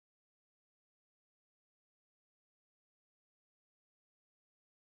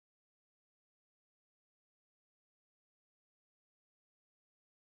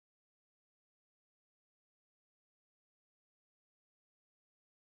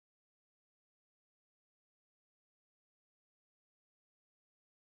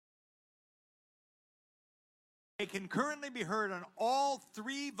It can currently be heard on all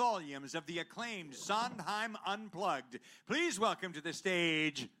 3 volumes of the acclaimed Sondheim Unplugged. Please welcome to the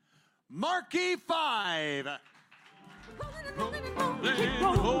stage, Marquee 5. Rolling, keep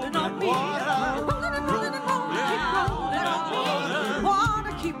rolling on me. Rolling,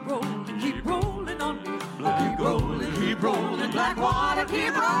 water, keep rolling on me. Keep rolling, black water,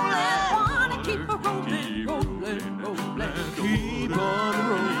 keep rolling. Water, keep rolling, rolling. Keep on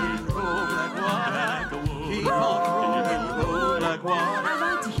rolling, black water. Keep on rolling, black water. I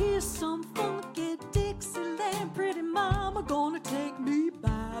like to hear some funky Dixieland. Pretty mama gonna take me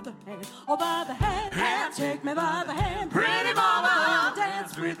by the hand. Oh, by the hand, take me by the hand. Pretty mama,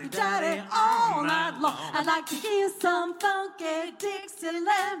 dance with your daddy all night long. I'd like to hear some funky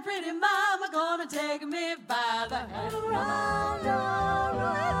Dixieland. Pretty mama gonna take me by the hand. Round,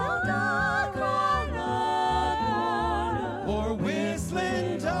 or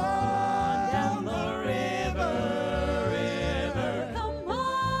whistling down the river.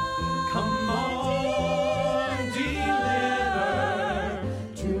 Come on, deliver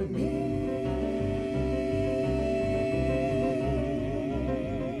to me.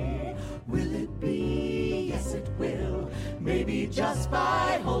 Will it be? Yes, it will. Maybe just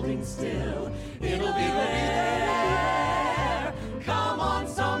by holding still, it'll be there. Come on,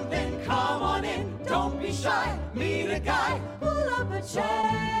 something, come on in. Don't be shy, meet a guy, pull up a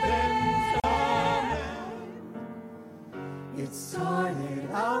chair. It started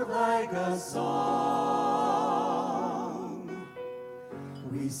out like a song.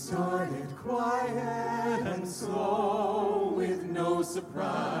 We started quiet and slow with no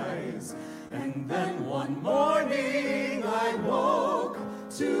surprise. And then one morning I woke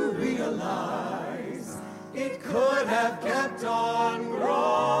to realize it could have kept on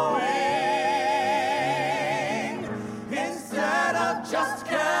growing instead of just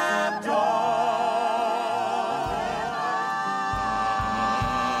kept on.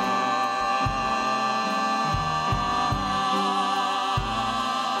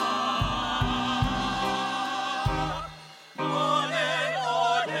 On an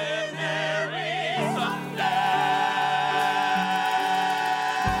ordinary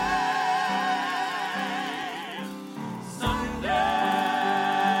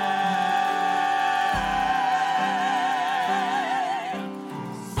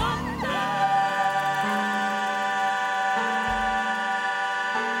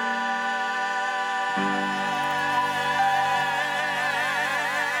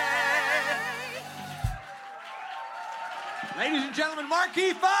Ladies and gentlemen,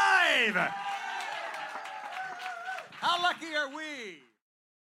 Marquee 5! How lucky are we?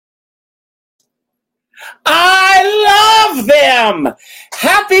 I love them!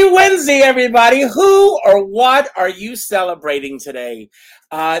 Happy Wednesday, everybody. Who or what are you celebrating today?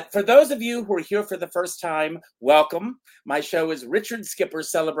 For those of you who are here for the first time, welcome. My show is Richard Skipper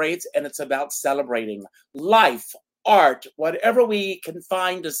Celebrates, and it's about celebrating life, art, whatever we can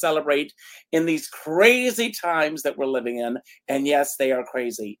find to celebrate in these crazy times that we're living in. And yes, they are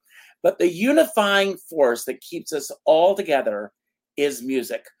crazy. But the unifying force that keeps us all together is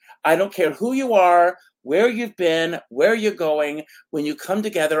music. I don't care who you are, where you've been, where you're going, when you come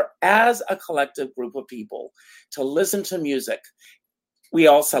together as a collective group of people to listen to music, we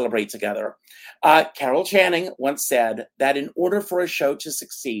all celebrate together. Carol Channing once said that in order for a show to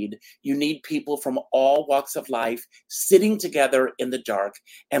succeed, you need people from all walks of life sitting together in the dark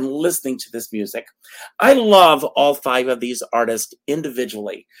and listening to this music. I love all 5 of these artists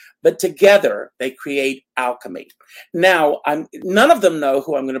individually, but together they create alchemy. Now, none of them know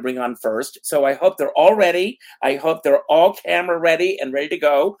who I'm going to bring on first, so I hope they're all ready. I hope they're all camera ready and ready to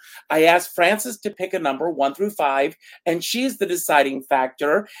go. I asked Frances to pick a number 1 through 5, and she's the deciding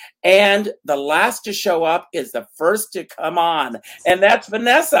factor. And the last to show up is the first to come on, and that's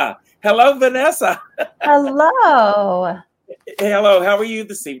Vanessa. Hello, Vanessa. Hello. Hello, how are you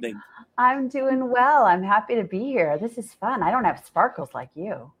this evening? I'm doing well. I'm happy to be here. This is fun. I don't have sparkles like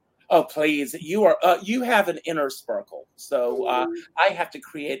you. Oh, please. You have an inner sparkle. So I have to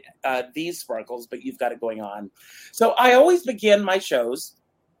create these sparkles, but you've got it going on. So I always begin my shows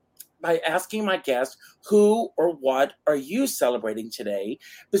by asking my guests, who or what are you celebrating today?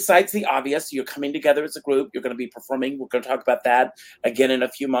 Besides the obvious, you're coming together as a group. You're going to be performing. We're going to talk about that again in a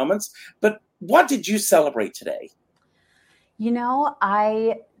few moments. But what did you celebrate today? You know,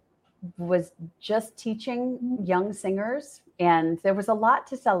 I was just teaching young singers, and there was a lot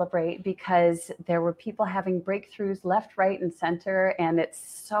to celebrate because there were people having breakthroughs left, right, and center, and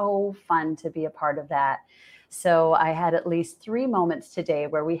it's so fun to be a part of that. So I had at least 3 moments today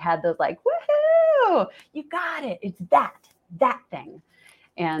where we had those like, woohoo, you got it. It's that thing.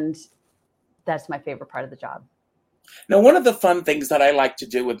 And that's my favorite part of the job. Now, one of the fun things that I like to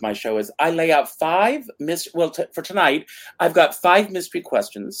do with my show is I lay out for tonight, I've got 5 mystery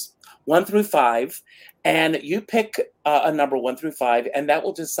questions, 1 through 5, and you pick a number 1 through 5, and that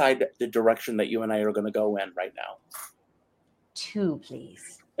will decide the direction that you and I are going to go in right now. 2,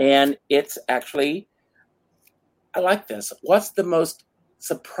 please. And it's actually, I like this. What's the most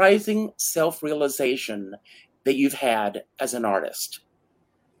surprising self-realization that you've had as an artist?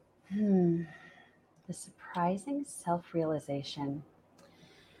 The surprising self-realization.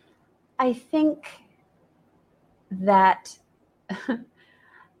 I think that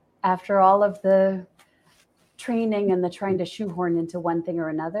after all of the training and the trying to shoehorn into one thing or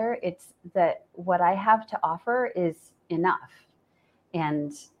another, it's that what I have to offer is enough.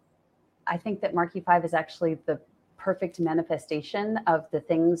 And I think that Marquee 5 is actually the perfect manifestation of the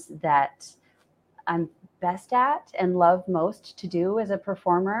things that I'm best at and love most to do as a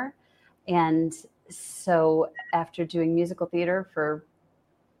performer. And so after doing musical theater for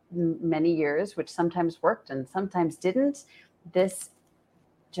many years, which sometimes worked and sometimes didn't, this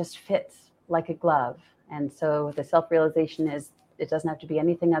just fits like a glove. And so the self-realization is it doesn't have to be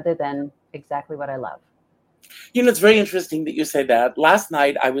anything other than exactly what I love. You know, it's very interesting that you say that. Last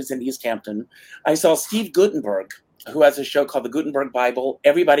night, I was in East Hampton. I saw Steve Gutenberg, who has a show called The Gutenberg Bible.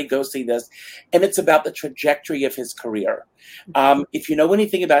 Everybody go see this. And it's about the trajectory of his career. If you know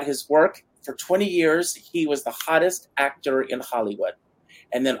anything about his work, for 20 years, he was the hottest actor in Hollywood.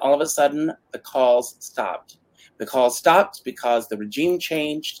 And then all of a sudden, the calls stopped. The calls stopped because the regime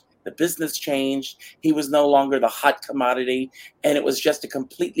changed. The business changed. He was no longer the hot commodity. And it was just a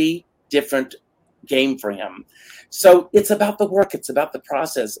completely different game for him. So it's about the work. It's about the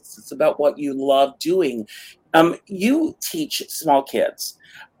process. It's about what you love doing. You teach small kids.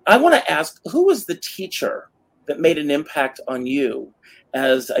 I want to ask, who was the teacher that made an impact on you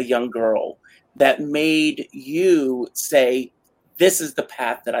as a young girl that made you say, this is the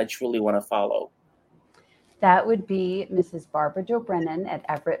path that I truly want to follow? That would be Mrs. Barbara Jo Brennan at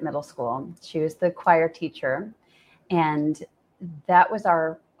Everett Middle School. She was the choir teacher, and that was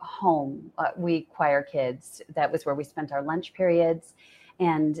our home. We choir kids, that was where we spent our lunch periods.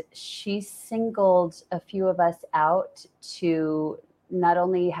 And she singled a few of us out to not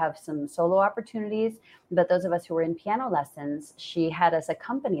only have some solo opportunities, but those of us who were in piano lessons, she had us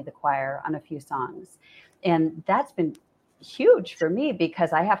accompany the choir on a few songs. And that's been huge for me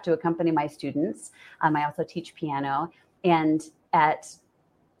because I have to accompany my students. I also teach piano. And at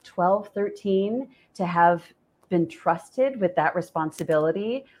 12, 13, to have been trusted with that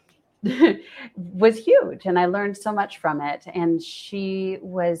responsibility was huge. And I learned so much from it. And she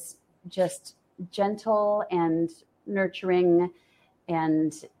was just gentle and nurturing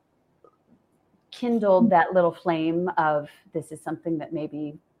and kindled that little flame of this is something that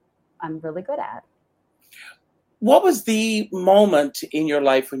maybe I'm really good at. What was the moment in your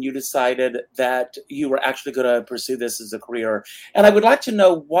life when you decided that you were actually going to pursue this as a career? And I would like to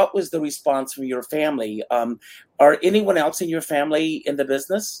know, what was the response from your family? Are anyone else in your family in the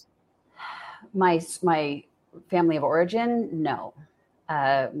business? My family of origin, no.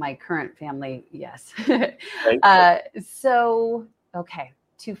 My current family, yes. So, okay,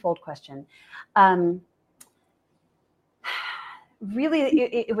 twofold question. Really,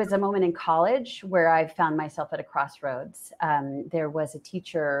 it was a moment in college where I found myself at a crossroads. There was a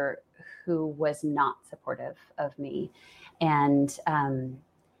teacher who was not supportive of me. And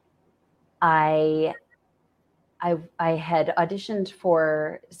I had auditioned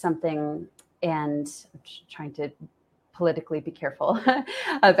for something, and I'm trying to politically be careful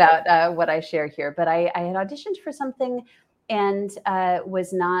about what I share here, but I had auditioned for something and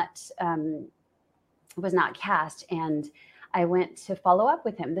was not cast. And I went to follow up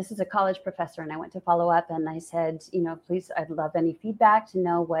with him. This is a college professor, and I went to follow up, and I said, please, I'd love any feedback to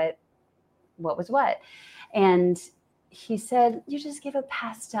know what was what. And he said, you just give a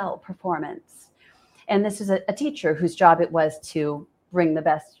pastel performance. And this is a teacher whose job it was to bring the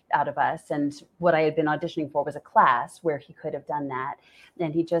best out of us. And what I had been auditioning for was a class where he could have done that.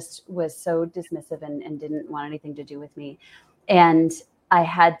 And he just was so dismissive and didn't want anything to do with me. And I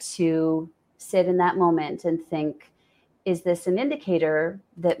had to sit in that moment and think, is this an indicator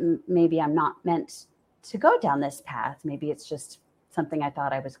that maybe I'm not meant to go down this path? Maybe it's just something I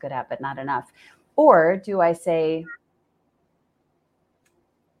thought I was good at, but not enough. Or do I say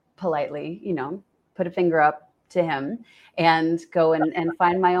politely, put a finger up to him and go and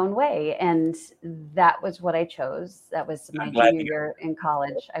find my own way? And that was what I chose. That was my junior year in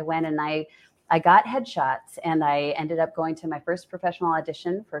college. I went and I got headshots, and I ended up going to my first professional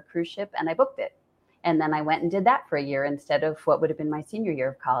audition for a cruise ship, and I booked it. And then I went and did that for a year instead of what would have been my senior year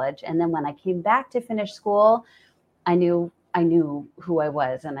of college. And then when I came back to finish school, I knew who I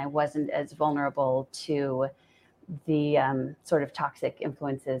was, and I wasn't as vulnerable to the sort of toxic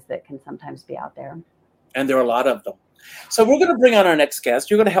influences that can sometimes be out there. And there are a lot of them. So we're going to bring on our next guest.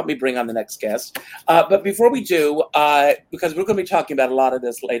 You're going to help me bring on the next guest. But before we do, because we're going to be talking about a lot of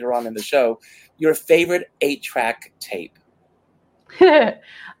this later on in the show, your favorite 8-track tape.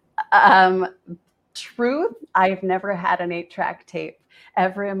 Truth, I've never had an 8-track tape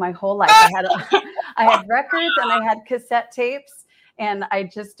ever in my whole life. I had records and I had cassette tapes, and I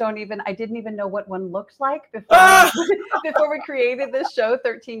didn't even know what one looked like before we created this show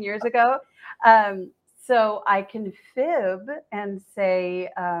 13 years ago. So I can fib and say,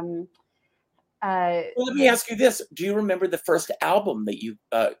 well, let me ask you this. Do you remember the first album that you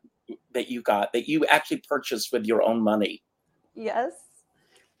got, that you actually purchased with your own money?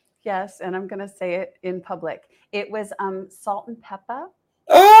 Yes, and I'm going to say it in public. It was Salt and Pepper.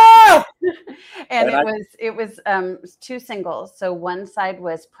 Ah! And it was 2 singles. So one side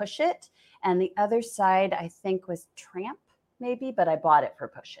was Push It, and the other side I think was Tramp, maybe, but I bought it for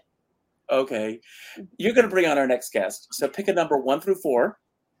Push It. Okay. You're going to bring on our next guest. So pick a number 1 through 4.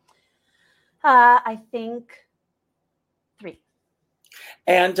 I think 3.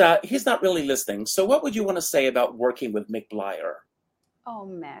 And he's not really listening. So what would you want to say about working with Mick Blyer? Oh,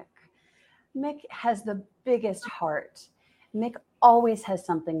 Mick. Mick has the biggest heart. Mick always has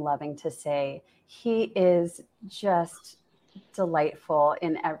something loving to say. He is just delightful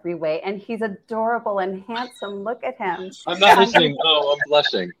in every way. And he's adorable and handsome. Look at him. I'm not listening. Oh, I'm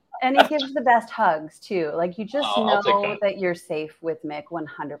blushing. And he gives the best hugs, too. Like, you just I'll take know that you're safe with Mick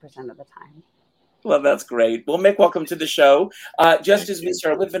 100% of the time. Well, that's great. Well, Mick, welcome to the show. Just as we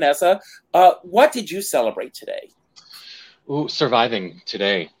start with Vanessa, what did you celebrate today? Ooh, surviving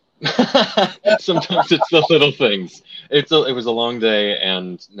today. Sometimes it's the little things. It was a long day,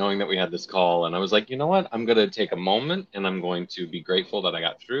 and knowing that we had this call, and I was like, you know what? I'm going to take a moment, and I'm going to be grateful that I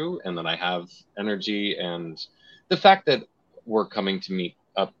got through and that I have energy, and the fact that we're coming to meet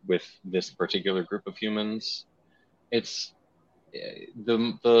up with this particular group of humans. It's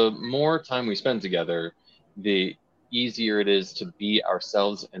the more time we spend together, the easier it is to be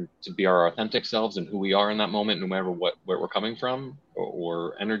ourselves and to be our authentic selves and who we are in that moment, no matter where we're coming from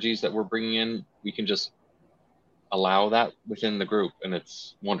or energies that we're bringing in. We can just allow that within the group, and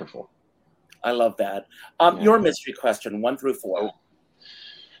it's wonderful. I love that. Your mystery question, 1 through 4.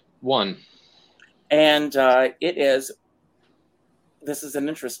 1. And this is an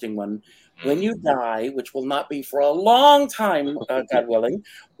interesting one. When you die, which will not be for a long time, God willing,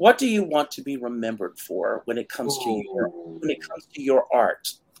 what do you want to be remembered for when it comes to your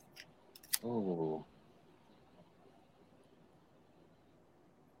art? Oh.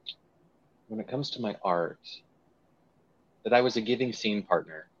 When it comes to my art, that I was a giving scene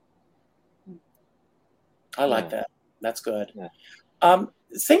partner. I like that. That's good. Yeah.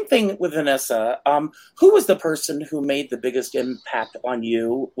 Same thing with Vanessa. Who was the person who made the biggest impact on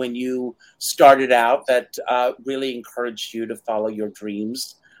you when you started out that really encouraged you to follow your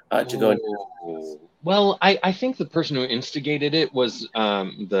dreams to go into? Well, I think the person who instigated it was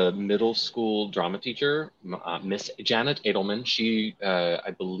the middle school drama teacher, Miss Janet Edelman. She,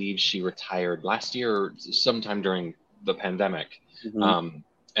 I believe she retired last year or sometime during the pandemic. Mm-hmm.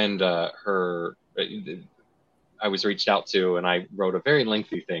 I was reached out to, and I wrote a very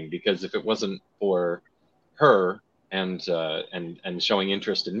lengthy thing, because if it wasn't for her and showing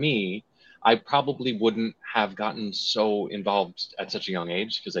interest in me, I probably wouldn't have gotten so involved at such a young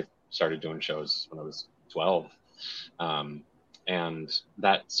age, because I started doing shows when I was 12. And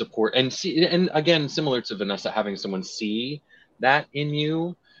that support and again, similar to Vanessa, having someone see that in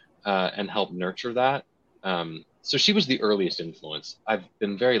you and help nurture that. So she was the earliest influence. I've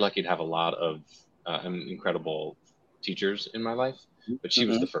been very lucky to have a lot of incredible teachers in my life, but she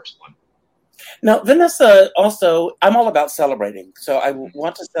was the first one. Now, Vanessa, also, I'm all about celebrating. So I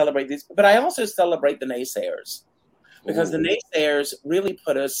want to celebrate these, but I also celebrate the naysayers, because the naysayers really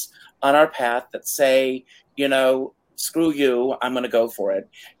put us on our path that say, screw you, I'm going to go for it.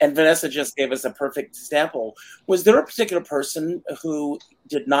 And Vanessa just gave us a perfect example. Was there a particular person who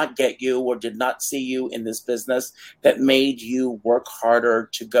did not get you or did not see you in this business that made you work harder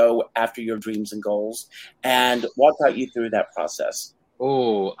to go after your dreams and goals? And what got you through that process?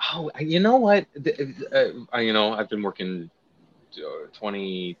 You know what? I've been working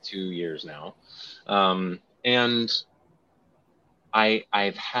 22 years now. And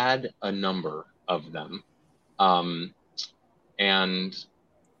I've had a number of them. And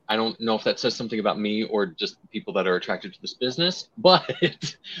I don't know if that says something about me or just people that are attracted to this business, but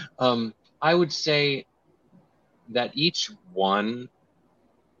I would say that each one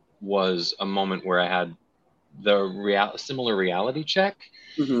was a moment where I had similar reality check,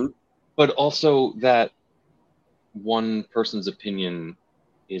 Mm-hmm. but also that one person's opinion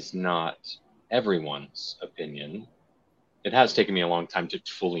is not everyone's opinion. It has taken me a long time to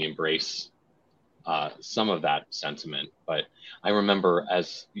fully embrace some of that sentiment, but I remember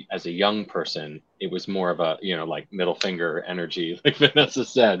as a young person, it was more of a, like middle finger energy, like Vanessa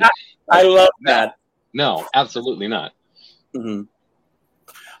said. I love that. No, absolutely not. Mm-hmm.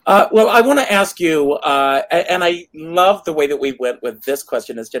 Well, I want to ask you, and I love the way that we went with this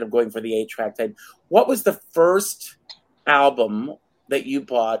question instead of going for the 8-track tape. What was the first album that you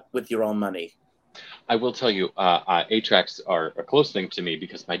bought with your own money? I will tell you, 8-tracks are a close thing to me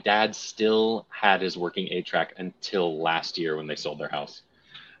because my dad still had his working 8-track until last year when they sold their house.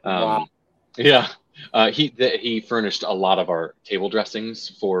 Wow. Yeah. He furnished a lot of our table dressings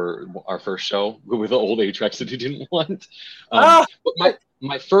for our first show with the old 8-tracks that he didn't want. But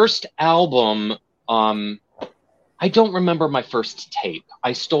my first album, I don't remember my first tape.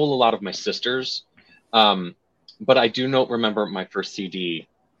 I stole a lot of my sister's, but I do not remember my first CD.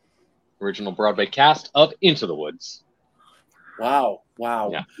 Original Broadway cast of Into the Woods. Wow.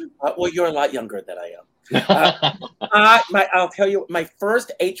 Yeah. Well, you're a lot younger than I am. I'll tell you, my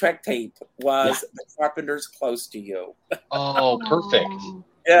first 8-track tape was The Carpenters' Close to You. Oh, perfect.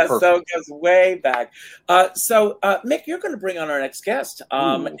 Yeah, perfect. So it goes way back. So, Mick, you're going to bring on our next guest.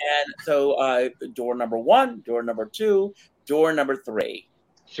 And so door number 1, door number 2, door number 3.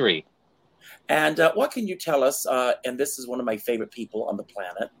 3. And what can you tell us? And this is one of my favorite people on the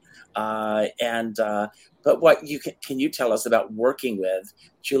planet. But what can you tell us about working with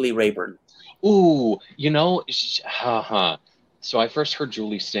Julie Rayburn? Ooh, so I first heard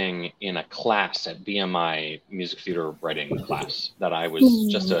Julie sing in a class at BMI music theater writing class that I was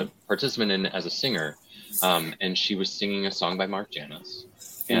just a participant in as a singer. And she was singing a song by Mark Janis.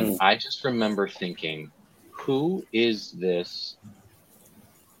 And I just remember thinking, who is this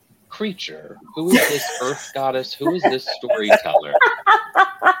creature? Who is this earth goddess? Who is this storyteller?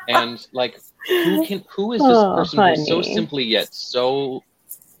 And like, who is this person who's so simply yet so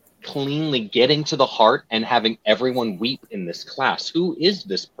cleanly getting to the heart and having everyone weep in this class? Who is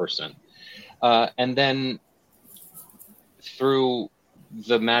this person? And then through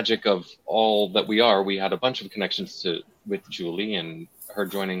the magic of all that we are, we had a bunch of connections with Julie and her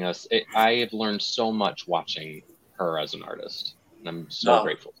joining us. I have learned so much watching her as an artist. And I'm so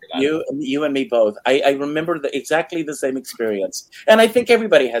grateful for that. You and me both. I remember exactly the same experience. And I think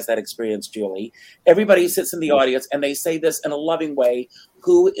everybody has that experience, Julie. Everybody sits in the audience and they say this in a loving way.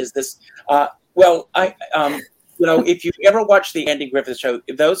 Who is this? If you ever watch the Andy Griffith Show,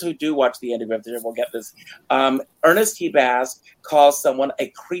 those who do watch the Andy Griffith Show will get this. Ernest T. Bass calls someone a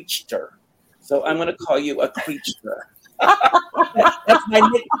creature. So I'm going to call you a creature. That's my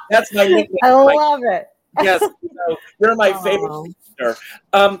nickname. I love it. Yes, you're my favorite singer.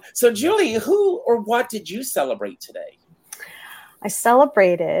 So, Julie, who or what did you celebrate today? I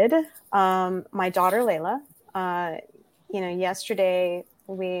celebrated my daughter Layla. Yesterday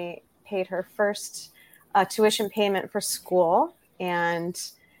we paid her first tuition payment for school, and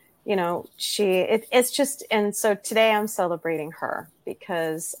it's just, and so today I'm celebrating her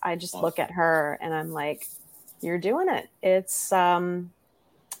because I just look at her and I'm like, you're doing it. It's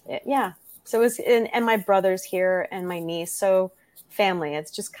So it was, and my brother's here and my niece. So family,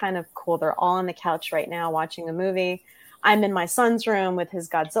 it's just kind of cool. They're all on the couch right now watching a movie. I'm in my son's room with his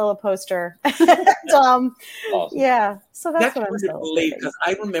Godzilla poster. Awesome. Yeah. So that's what I'm hard to believe, because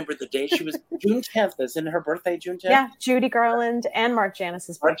I remember the day she was June 10th. Isn't her birthday June 10th? Yeah, Judy Garland and Mark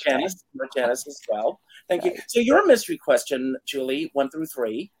Janis's birthday. Mark Janis as well. Thank you. So your mystery question, Julie, 1 through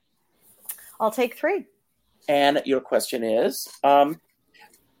 3. I'll take 3. And your question is,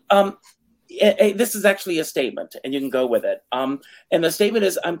 this is actually a statement, and you can go with it. And the statement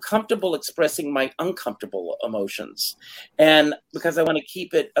is, I'm comfortable expressing my uncomfortable emotions. And because I want to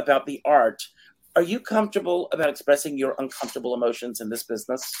keep it about the art, are you comfortable about expressing your uncomfortable emotions in this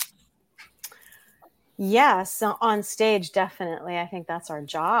business? Yes, so on stage, definitely. I think that's our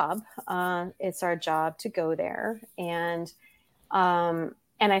job. It's our job to go there. And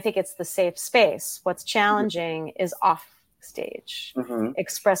I think it's the safe space. What's challenging is off stage,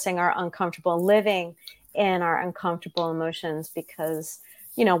 expressing our uncomfortable, living in our uncomfortable emotions, because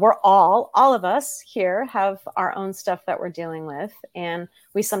we're all of us here have our own stuff that we're dealing with, and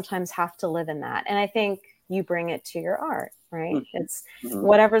we sometimes have to live in that. And I think you bring it to your art, right? It's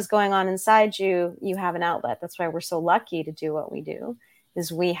whatever's going on inside you, you have an outlet. That's why we're so lucky to do what we do,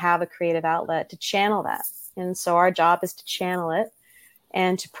 is we have a creative outlet to channel that. And so our job is to channel it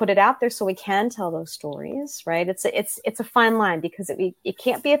and to put it out there so we can tell those stories, right? It's a fine line, because it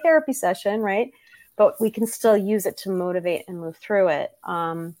can't be a therapy session, right? but we can still use it to motivate and move through it.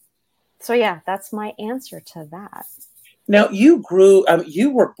 So yeah, that's my answer to that. Now you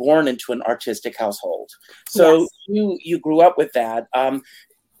were born into an artistic household, so Yes. you grew up with that.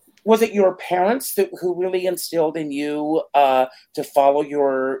 Was it your parents who really instilled in you to follow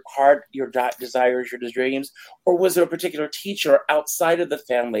your heart, your desires, your dreams, or was there a particular teacher outside of the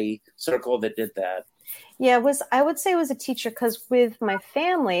family circle that did that? Yeah, I would say it was a teacher, because with my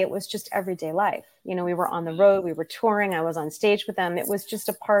family, it was just everyday life. You know, we were on the road, we were touring, I was on stage with them. It was just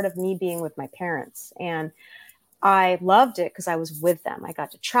a part of me being with my parents. And I loved it because I was with them. I got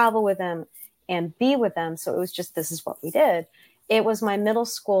to travel with them and be with them. So it was just, this is what we did. It was my middle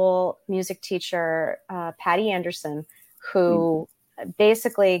school music teacher, Patty Anderson, who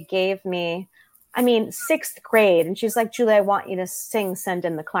basically gave me, sixth grade. And she's like, Julie, I want you to sing Send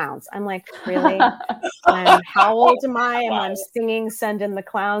in the Clowns. I'm like, really? And how old am I? And I'm singing Send in the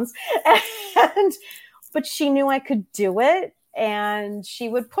Clowns. But she knew I could do it. And she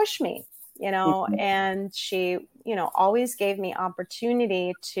would push me, and she, always gave me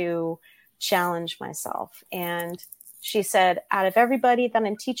opportunity to challenge myself. And she said, out of everybody that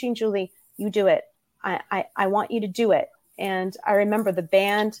I'm teaching, Julie, you do it. I want you to do it. And I remember the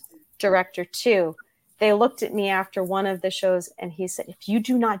band director too. They looked at me after one of the shows and he said, if you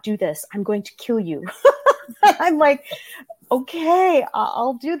do not do this, I'm going to kill you. I'm like, okay,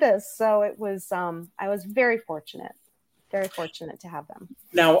 I'll do this. So it was, I was very fortunate to have them.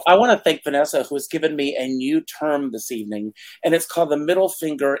 Now, I want to thank Vanessa, who has given me a new term this evening, and it's called the middle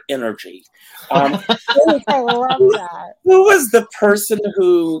finger energy. I love that. Who was the person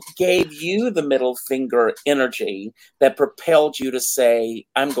who gave you the middle finger energy that propelled you to say,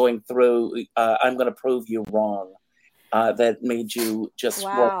 I'm going to prove you wrong, that made you just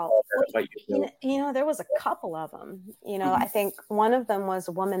work harder at what you do? There was a couple of them. I think one of them was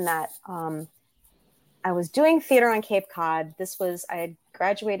a woman that I was doing theater on Cape Cod. I had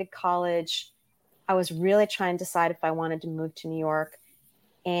graduated college. I was really trying to decide if I wanted to move to New York.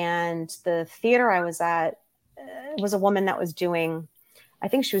 And the theater I was at was a woman that was doing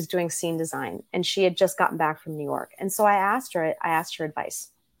scene design, and she had just gotten back from New York. And so I asked her advice.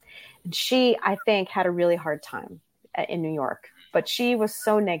 And she, I think, had a really hard time in New York, but she was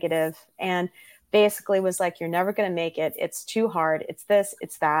so negative and basically was like, you're never going to make it. It's too hard. It's this,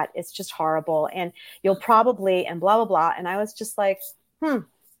 it's that. It's just horrible. And you'll probably, and blah, blah, blah. And I was just like,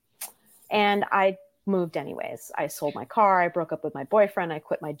 And I moved anyways. I sold my car. I broke up with my boyfriend. I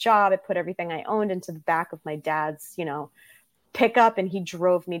quit my job. I put everything I owned into the back of my dad's, pickup. And he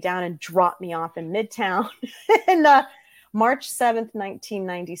drove me down and dropped me off in Midtown and March 7th,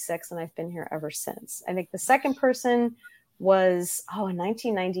 1996. And I've been here ever since. I think the second person was, in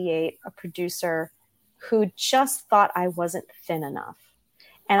 1998, a producer who just thought I wasn't thin enough.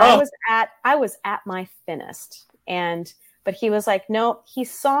 And I was at my thinnest. But he was like, no, he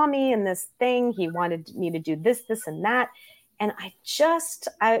saw me in this thing. He wanted me to do this, and that. And I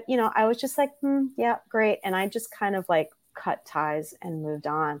was just like, yeah, great. And I just kind of like cut ties and moved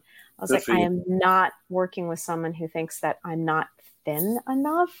on. I was like, I am not working with someone who thinks that I'm not thin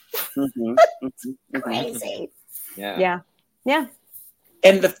enough. It's crazy. Yeah.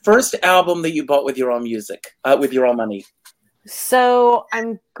 And the first album that you bought with your own music, with your own money? So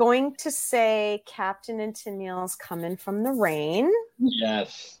I'm going to say Captain and Tennille's Coming from the Rain.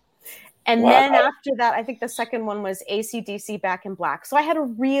 Yes. And then after that, I think the second one was AC/DC Back in Black. So I had a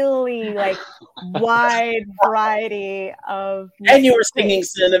really wide variety of music. And you were singing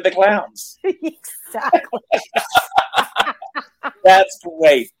Sin and the Clowns. Exactly. That's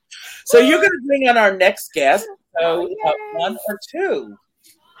great. So you're going to bring on our next guest. So one or two?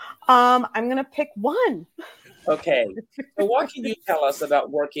 I'm going to pick one. Okay. So what can you tell us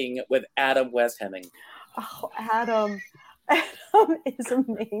about working with Adam Westhemming? Oh, Adam is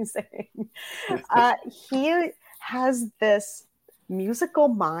amazing. He has this musical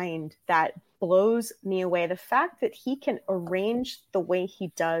mind that blows me away. The fact that he can arrange the way he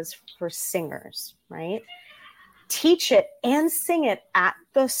does for singers, right? Teach it and sing it at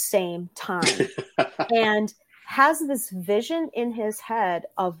the same time. And has this vision in his head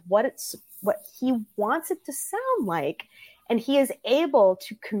of what he wants it to sound like. And he is able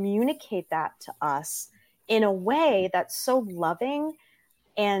to communicate that to us in a way that's so loving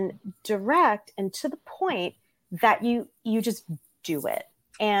and direct and to the point that you just do it.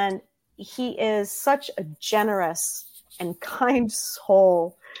 And he is such a generous and kind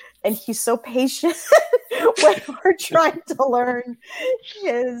soul. And he's so patient when we're trying to learn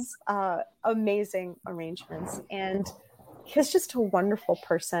his amazing arrangements. And he's just a wonderful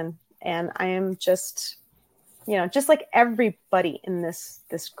person. And I am just, just like everybody in this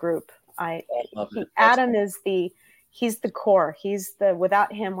group, love it. Adam is he's the core.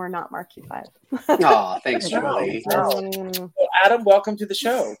 Without him, we're not Marquee 5. Oh, thanks, Julie. Well, Adam, welcome to the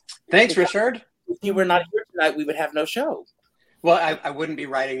show. Thanks, Richard. If you were not here tonight, we would have no show. Well, I wouldn't be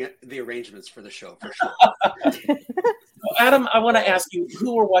writing the arrangements for the show, for sure. Adam, I want to ask you,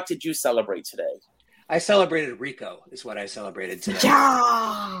 who or what did you celebrate today? I celebrated Rico, is what I celebrated today.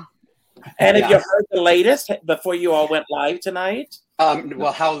 Yeah. And have you heard the latest before you all went live tonight?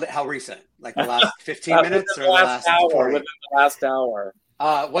 Well, how recent? Like the last 15 minutes or the last hour? 40? Within the last hour.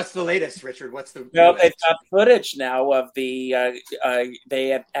 What's the latest, Richard? What's the Well, latest? they've got footage now of they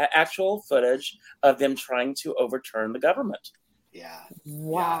have actual footage of them trying to overturn the government. Yeah.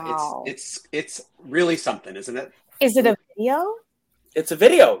 Wow. Yeah, it's really something, isn't it? Is it a video? It's a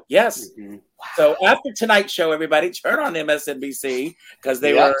video, yes. Mm-hmm. So after tonight's show, everybody turn on MSNBC because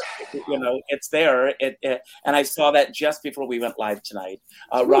they were, it's there. And I saw that just before we went live tonight.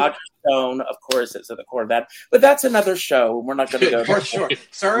 Roger Stone, of course, is at the core of that. But that's another show. We're not going to go For there. sure.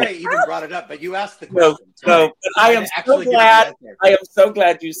 Sorry I even brought it up, but you asked the question. No, but I am so Actually getting glad. it there. I am so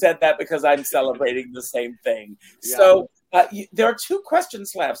glad you said that because I'm celebrating the same thing. Yeah. So there are 2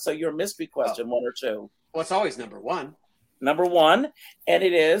 questions left. So your mystery question, 1 or 2. Well, it's always number one. Number 1, and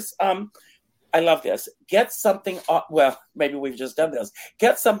it is, I love this. Get something off, well, maybe we've just done this.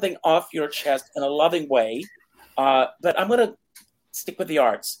 Get something off your chest in a loving way, but I'm going to stick with the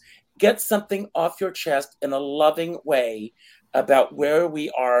arts. Get something off your chest in a loving way about where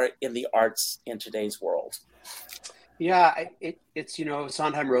we are in the arts in today's world. Yeah, it's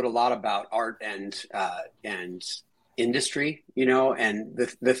Sondheim wrote a lot about art and industry, and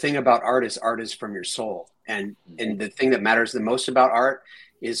the thing about art is from your soul. And the thing that matters the most about art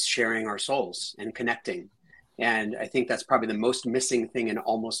is sharing our souls and connecting. And I think that's probably the most missing thing in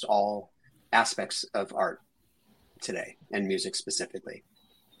almost all aspects of art today, and music specifically.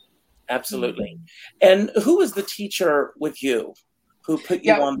 Absolutely. And who was the teacher with you who put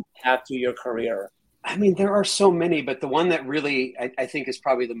you on the path to your career? I mean, there are so many, but the one that really, I think is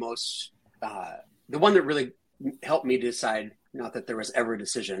probably the most, the one that really helped me decide, not that there was ever a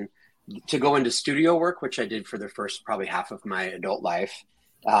decision, to go into studio work, which I did for the first probably half of my adult life,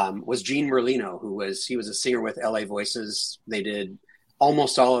 was Gene Merlino, he was a singer with LA Voices. They did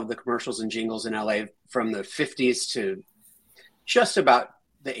almost all of the commercials and jingles in LA from the 50s to just about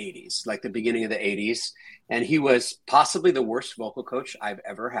the 80s, like the beginning of the 80s. And he was possibly the worst vocal coach I've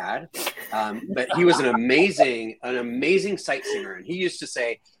ever had. But he was an amazing sight singer. And he used to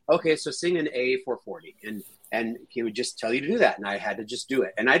say, okay, so sing an A440. And he would just tell you to do that. And I had to just do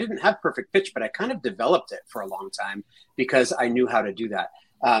it. And I didn't have perfect pitch, but I kind of developed it for a long time because I knew how to do that.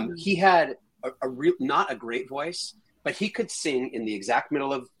 He had not a great voice, but he could sing in the exact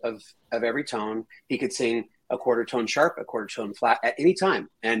middle of every tone. He could sing a quarter tone sharp, a quarter tone flat at any time.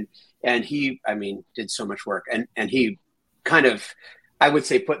 And he, did so much work. And he kind of, I would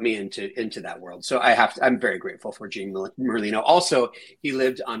say, put me into that world. So I'm very grateful for Gene Merlino. Also, he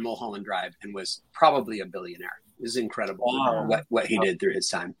lived on Mulholland Drive and was probably a billionaire. It was incredible what he did through his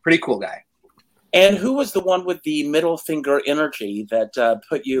time. Pretty cool guy. And who was the one with the middle finger energy that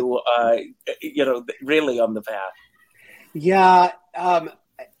put you, really on the path? Yeah,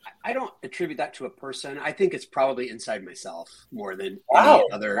 I don't attribute that to a person. I think it's probably inside myself more than any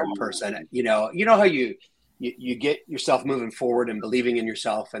other person. You know how you get yourself moving forward and believing in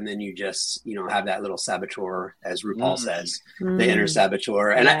yourself, and then you just, have that little saboteur, as RuPaul says, the inner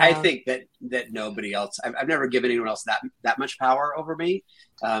saboteur. And I think that nobody else, I've never given anyone else that much power over me.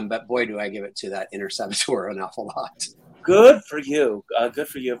 But boy, do I give it to that inner saboteur an awful lot. Good for you. Good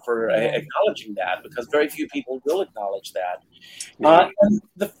for you for acknowledging that, because very few people will acknowledge that. And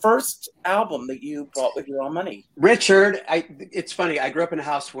the first album that you bought with your own money. Richard, it's funny. I grew up in a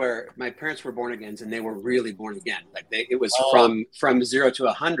house where my parents were born agains, and they were really born again. Like it was from 0 to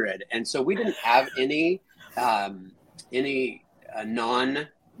 100, and so we didn't have any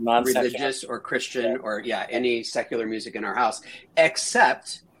non-religious or Christian or any secular music in our house,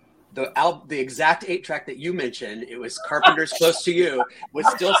 except the exact 8-track that you mentioned. It was Carpenter's Close to You, was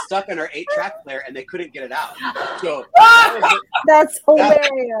still stuck on our 8-track player, and they couldn't get it out. So that's hilarious.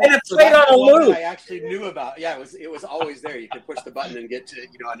 And it's played on a loop. I actually knew about. Yeah, it was always there. You could push the button and get to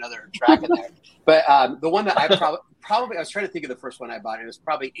another track in there. But the one that I probably I was trying to think of the first one I bought. It was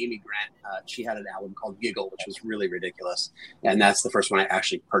probably Amy Grant. She had an album called Giggle, which was really ridiculous, and that's the first one I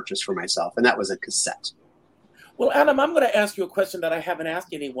actually purchased for myself, and that was a cassette. Well, Adam, I'm going to ask you a question that I haven't asked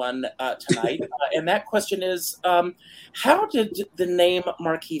anyone tonight, and that question is, how did the name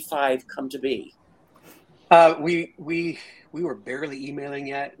Marquee 5 come to be? We were barely emailing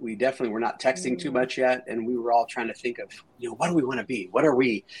yet. We definitely were not texting too much yet, and we were all trying to think of, what do we want to be? What are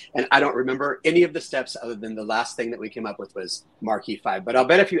we? And I don't remember any of the steps other than the last thing that we came up with was Marquee 5. But I'll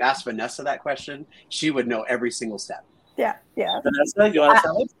bet if you asked Vanessa that question, she would know every single step. Yeah. Vanessa, you want to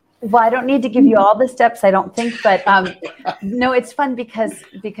tell us? Well, I don't need to give you all the steps, I don't think, but no, it's fun because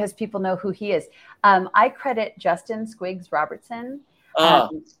people know who he is. I credit Justin Squiggs Robertson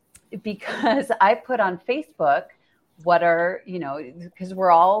because I put on Facebook what are, because we're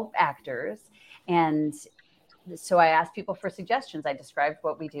all actors. And so I asked people for suggestions. I described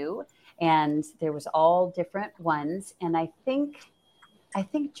what we do, and there was all different ones. And I think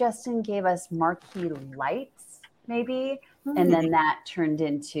Justin gave us Marquee Lights, maybe. And then that turned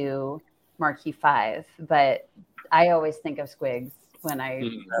into Marquee 5. But I always think of Squiggs when I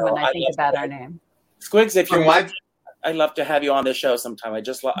think about our name. Squiggs, if you're watching, I'd love to have you on the show sometime. I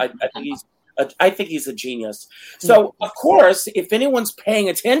think he's a genius. So, of course, if anyone's paying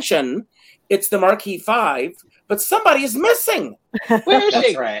attention, it's the Marquee 5, but somebody is missing. Where is she?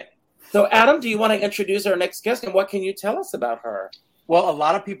 That's right. So, Adam, do you want to introduce our next guest, and what can you tell us about her? Well, a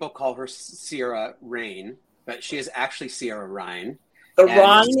lot of people call her Sierra Rain, but she is actually Sierra Rhine. The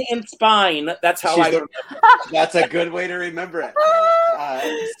Rhine in spine. That's how I remember. That's a good way to remember it.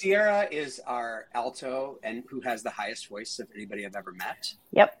 Sierra is our alto, and who has the highest voice of anybody I've ever met.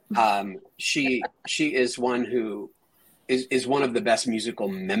 Yep. She is one who is one of the best musical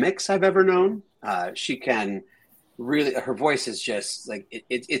mimics I've ever known. She can really, her voice is just like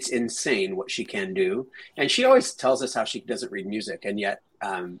it's insane what she can do. And she always tells us how she doesn't read music, and yet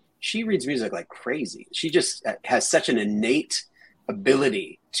she reads music like crazy. She just has such an innate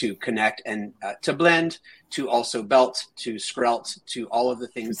ability to connect and to blend, to also belt, to skrelt, to all of the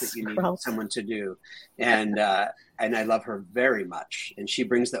things that you need someone to do. And I love her very much. And she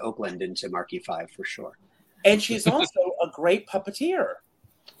brings the Oakland into Marquee 5 for sure. And she's also a great puppeteer.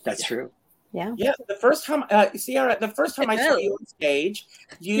 That's true. Yeah. Yeah. The first time, Sierra, I saw you on stage,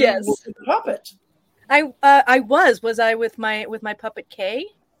 you were a puppet. I was I with my puppet Kay?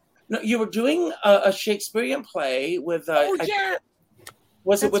 No, you were doing a Shakespearean play with.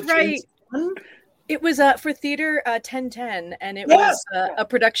 Was it with right? It was for Theater 1010, and it was a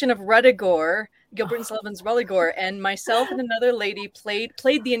production of Ruddigore, Gilbert and Sullivan's Ruddigore, and myself and another lady played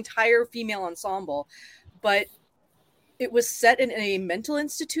the entire female ensemble, but it was set in a mental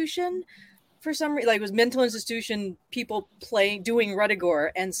institution for some reason. Like, it was mental institution people doing Ruddigore,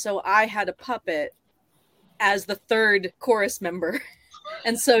 and so I had a puppet as the third chorus member.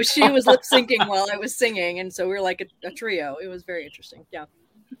 And so she was lip syncing while I was singing. And so we were like a trio. It was very interesting. Yeah.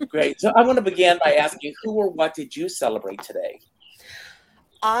 Great. So I want to begin by asking, who or what did you celebrate today?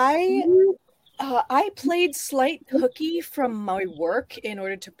 I played Slight Cookie from my work in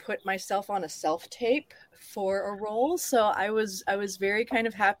order to put myself on a self-tape for a role. So I was very kind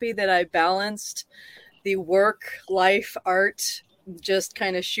of happy that I balanced the work, life, art, just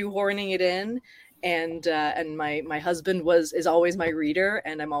kind of shoehorning it in. And my husband is always my reader,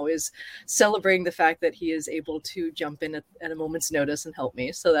 and I'm always celebrating the fact that he is able to jump in at a moment's notice and help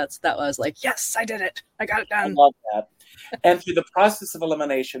me. So that was like, yes, I did it. I got it done. I love that. And through the process of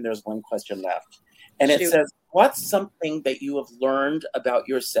elimination, there's one question left. And it says, what's something that you have learned about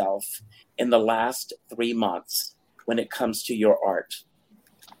yourself in the last 3 months when it comes to your art?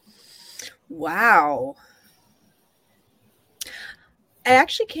 Wow. I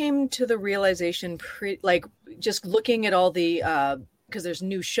actually came to the realization, just looking at all the, because there's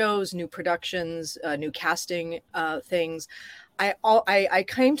new shows, new productions, new casting things. I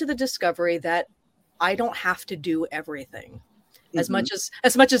came to the discovery that I don't have to do everything. Mm-hmm.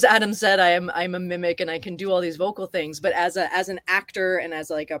 As much as Adam said, I'm a mimic and I can do all these vocal things, but as an actor and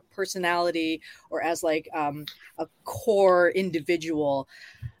as like a personality or as like a core individual,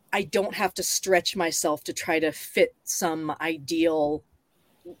 I don't have to stretch myself to try to fit some ideal,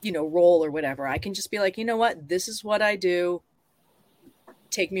 role or whatever. I can just be like, you know what, this is what I do.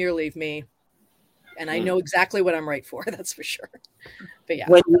 Take me or leave me. And I know exactly what I'm right for. That's for sure. But yeah.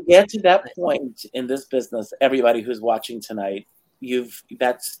 When you get to that point in this business, everybody who's watching tonight,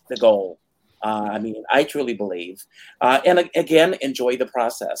 that's the goal. I truly believe. And again, enjoy the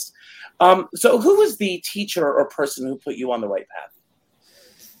process. So who was the teacher or person who put you on the right path?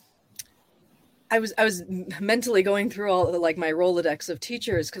 I was mentally going through all like my Rolodex of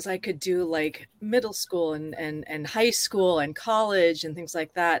teachers because I could do like middle school and high school and college and things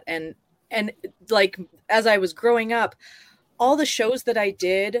like that. And like as I was growing up, all the shows that I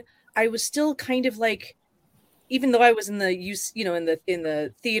did, I was still kind of like, even though I was in the in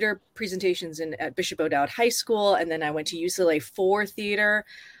the theater presentations at Bishop O'Dowd High School, and then I went to UCLA for theater,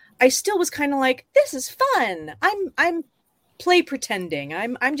 I still was kind of like, this is fun. I'm play pretending.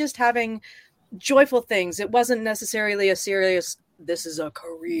 I'm just having joyful things. It wasn't necessarily a serious, this is a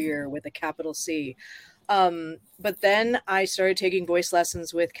career with a capital C. But then I started taking voice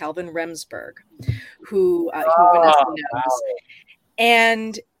lessons with Calvin Remsburg, who Vanessa knows. Wow.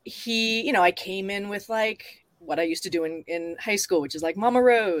 And he, you know, I came in with like what I used to do in high school, which is like Mama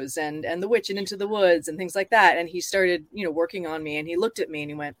Rose and The Witch and Into the Woods and things like that. And he started, you know, working on me, and he looked at me and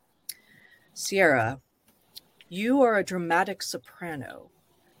he went, Sierra, you are a dramatic soprano.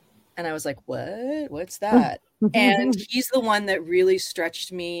 And I was like, what? What's that? And he's the one that really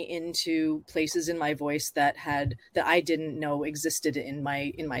stretched me into places in my voice that I didn't know existed in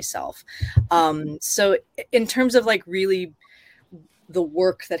myself. So in terms of like really the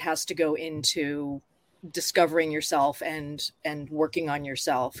work that has to go into discovering yourself and working on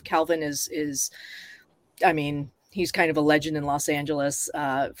yourself, Calvin is I mean, he's kind of a legend in Los Angeles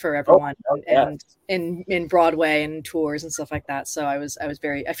for everyone, and in Broadway and tours and stuff like that. So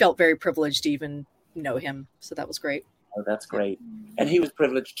I felt very privileged to even know him. So that was great. Oh, that's great. And he was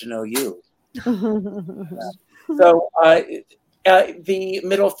privileged to know you. So the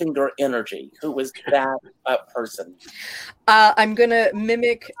middle finger energy, who was that person? I'm going to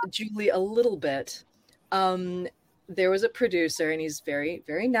mimic Julie a little bit. There was a producer, and he's very,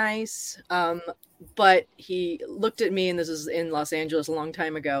 very nice. But he looked at me, and this was in Los Angeles a long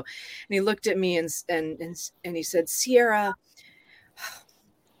time ago. And he looked at me and he said, Sierra,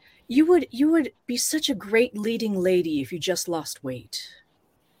 you would be such a great leading lady if you just lost weight.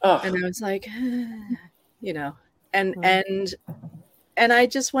 Oh. And I was like, you know, and I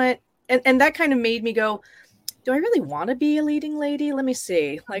just went, and that kind of made me go, do I really want to be a leading lady? Let me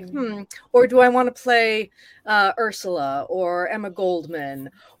see. Like, or do I want to play Ursula or Emma Goldman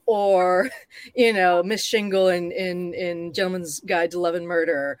or, you know, Miss Shingle in Gentleman's Guide to Love and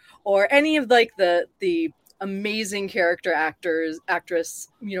Murder, or any of like the amazing character actress,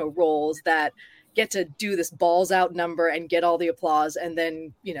 you know, roles that get to do this balls out number and get all the applause and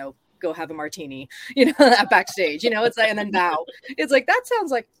then, you know, go have a martini, you know, backstage, you know, it's like, and then bow. It's like, that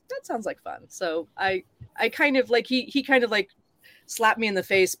sounds like fun. So I kind of like, he kind of like slapped me in the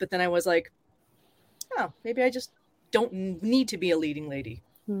face, but then I was like, oh, maybe I just don't need to be a leading lady.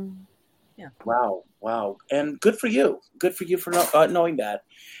 Yeah. Wow. And good for you for knowing that.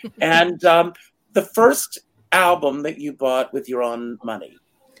 And the first album that you bought with your own money?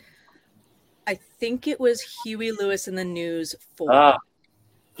 I think it was Huey Lewis and the News 4.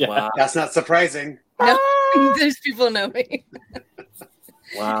 Yeah. Wow. That's not surprising. No, there's people know me.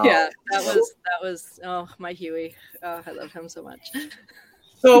 Wow. Yeah, that was my Huey. Oh, I love him so much.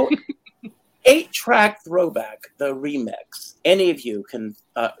 So 8-track Throwback, the remix. Any of you can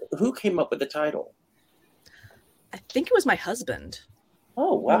who came up with the title? I think it was my husband.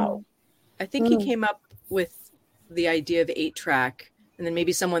 Oh, wow. I think he came up with the idea of 8-track, and then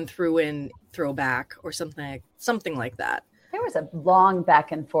maybe someone threw in Throwback or something like that. There was a long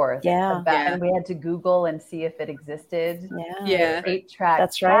back and forth. Yeah. And we had to Google and see if it existed. Yeah. 8-track.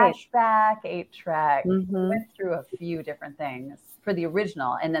 That's right. Flashback, 8-track. Mm-hmm. We went through a few different things for the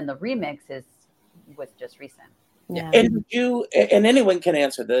original, and then the remix was just recent. Yeah. And anyone can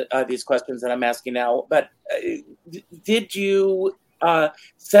answer these questions that I'm asking now, but did you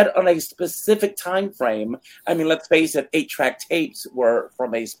set on a specific time frame? I mean, let's face it, 8-track tapes were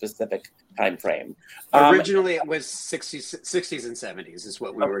from a specific time frame. Originally, it was 60s and 70s is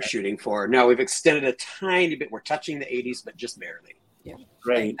what we were shooting for. Now we've extended a tiny bit. We're touching the 80s, but just barely. Yeah,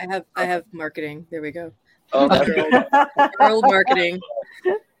 great. I have marketing. There we go. Oh, World marketing.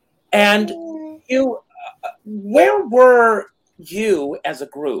 And you, where were you as a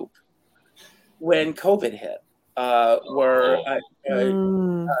group when COVID hit?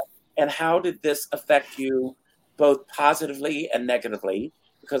 And how did this affect you both positively and negatively?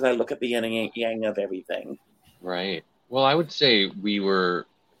 Because I look at the yin and yang of everything. Right. Well, I would say we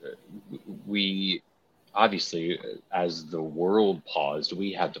obviously, as the world paused,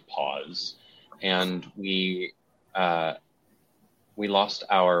 we had to pause, and we lost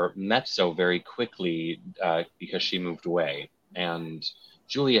our mezzo very quickly because she moved away, and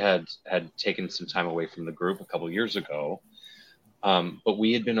Julia had taken some time away from the group a couple of years ago, but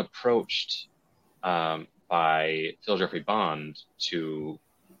we had been approached by Phil Jeffrey Bond to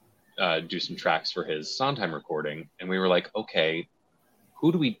do some tracks for his Sondheim recording, and we were like, okay,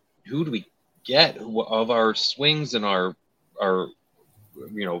 who do we get of our swings and our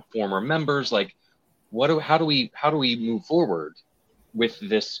former members? Like, how do we move forward with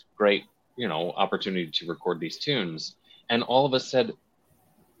this great opportunity to record these tunes? And all of us said,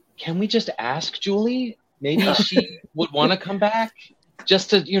 can we just ask Julie? Maybe she would want to come back. just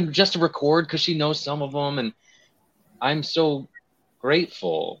to record because she knows some of them, and I'm so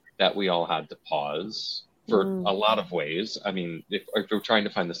grateful that we all had to pause for a lot of ways. I mean, if we're trying to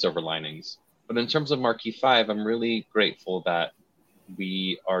find the silver linings, but in terms of Marquee 5, I'm really grateful that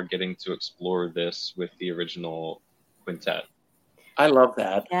we are getting to explore this with the original quintet. I love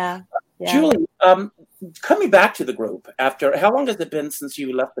that. Yeah. Julie, coming back to the group after, how long has it been since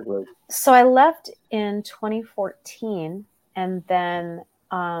you left the group? So I left in 2014, and then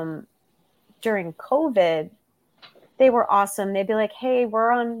during COVID, they were awesome. They'd be like, "Hey,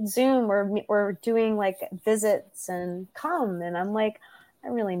 we're on Zoom. We're doing like visits, and come." And I'm like, I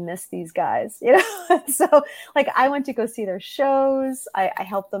really miss these guys, you know? So like I went to go see their shows. I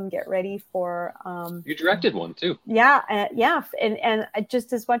helped them get ready for You directed one too. Yeah. And I,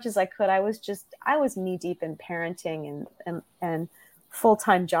 just as much as I could, I was knee deep in parenting and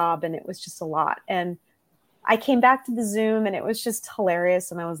full-time job. And it was just a lot. And I came back to the Zoom and it was just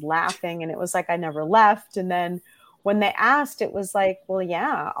hilarious. And I was laughing and it was like, I never left. And then when they asked, it was like, well,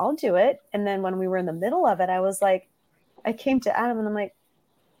 yeah, I'll do it. And then when we were in the middle of it, I was like, I came to Adam and I'm like,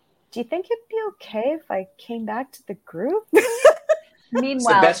 do you think it'd be okay if I came back to the group?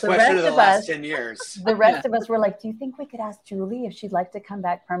 Meanwhile, it's the best question of the last 10 years. The rest of us were like, do you think we could ask Julie if she'd like to come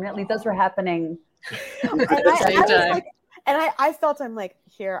back permanently? Those were happening at the same time. Like, and I felt, I'm like,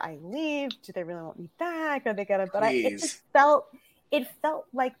 here I leave. Do they really want me back? Are they gonna? But it felt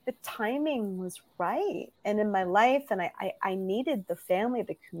like the timing was right. And in my life, and I needed the family,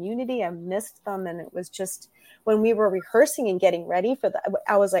 the community. I missed them, and it was just when we were rehearsing and getting ready for that,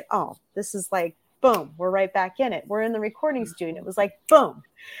 I was like, oh, this is like, boom, we're right back in it. We're in the recording studio. It was like, boom.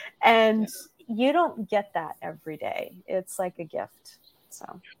 And you don't get that every day. It's like a gift.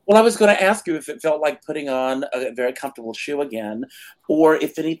 So. Well, I was going to ask you if it felt like putting on a very comfortable shoe again, or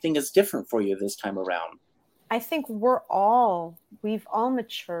if anything is different for you this time around. I think we've all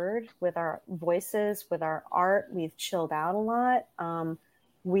matured with our voices, with our art. We've chilled out a lot.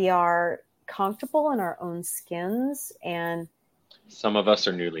 We are comfortable in our own skins, and some of us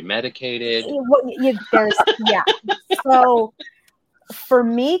are newly medicated. So for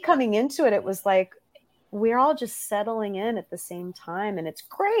me coming into it, it was like, we're all just settling in at the same time. And it's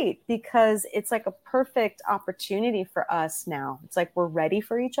great because it's like a perfect opportunity for us now. It's like, we're ready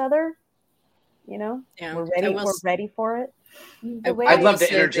for each other. You know, we're ready. We're ready for it. I'd love to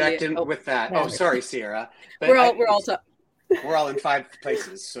interject with that. Oh, sorry, Sierra. But we're all in 5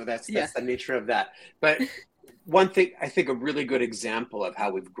 places, so that's the nature of that. But one thing, I think a really good example of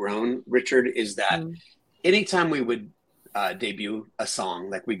how we've grown, Richard, is that anytime we would debut a song,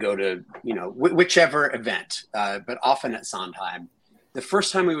 like we go to, whichever event, but often at Sondheim, the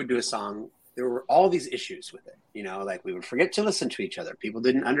first time we would do a song, there were all these issues with it. Like we would forget to listen to each other. People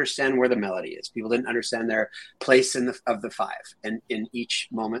didn't understand where the melody is. People didn't understand their place of the 5 and in each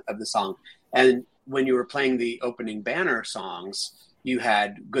moment of the song. And when you were playing the opening banner songs, you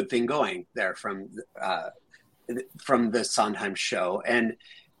had Good Thing Going there from the Sondheim show. And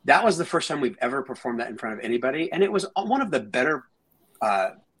that was the first time we've ever performed that in front of anybody. And it was one of the better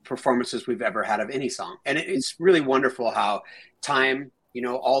performances we've ever had of any song. And it's really wonderful how time,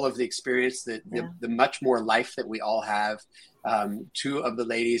 all of the experience, the much more life that we all have. 2 of the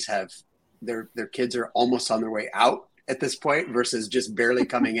ladies have their kids are almost on their way out at this point versus just barely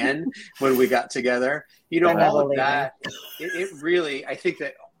coming in when we got together. All of that. It really, I think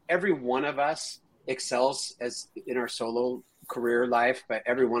that every one of us excels as in our solo career life, but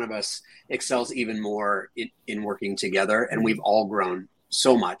every one of us excels even more in working together. And we've all grown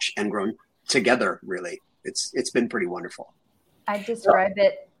so much and grown together. Really, it's been pretty wonderful. I describe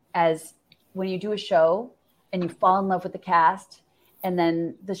it as when you do a show and you fall in love with the cast and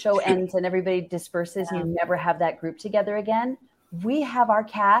then the show ends and everybody disperses and you never have that group together again. We have our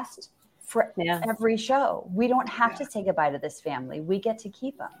cast for every show. We don't have to say goodbye to this family. We get to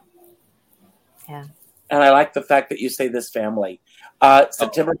keep them. Yeah. And I like the fact that you say this family.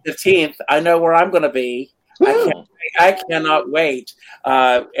 September 15th, I know where I'm going to be. I cannot wait.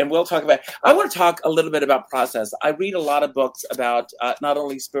 And we'll talk about, I want to talk a little bit about process. I read a lot of books about not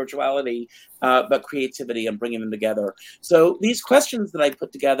only spirituality, but creativity and bringing them together. So these questions that I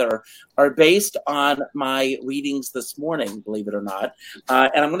put together are based on my readings this morning, believe it or not.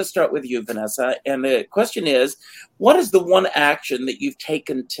 And I'm going to start with you, Vanessa. And the question is, what is the one action that you've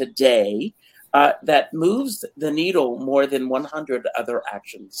taken today that moves the needle more than 100 other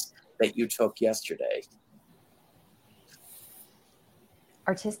actions that you took yesterday?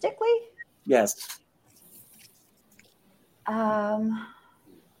 Artistically? Yes.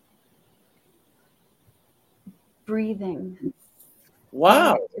 Breathing.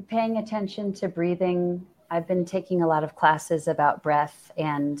 Wow. Paying attention to breathing I've been taking a lot of classes about breath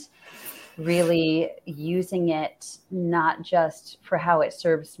and really using it not just for how it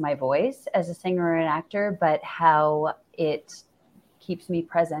serves my voice as a singer or an actor, but how it keeps me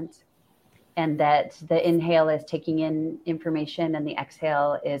present. And that the inhale is taking in information and the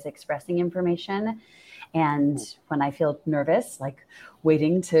exhale is expressing information. And when I feel nervous, like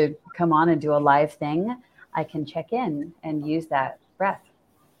waiting to come on and do a live thing, I can check in and use that breath.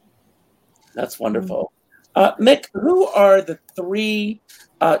 That's wonderful. Mick, who are the 3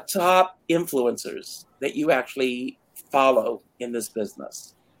 top influencers that you actually follow in this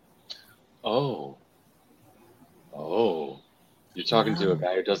business? Oh, you're talking to a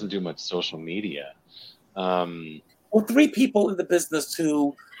guy who doesn't do much social media. Well, 3 people in the business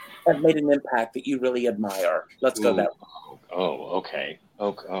who have made an impact that you really admire. Let's go that way. Okay.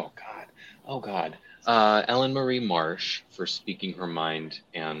 Oh God. Ellen Marie Marsh for speaking her mind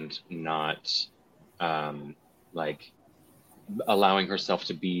and not like allowing herself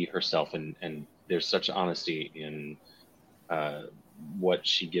to be herself, and there's such honesty in what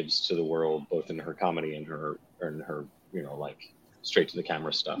she gives to the world, both in her comedy and her like straight to the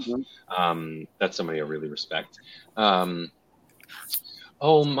camera stuff. Mm-hmm. That's somebody I really respect. My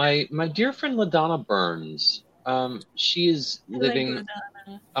dear friend LaDonna Burns. She is living.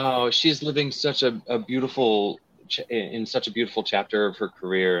 She's living such a beautiful in such a beautiful chapter of her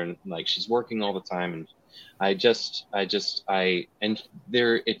career, and like she's working all the time, and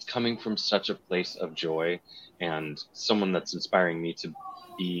it's coming from such a place of joy, and someone that's inspiring me to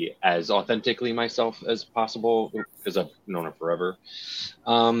be as authentically myself as possible because I've known her forever,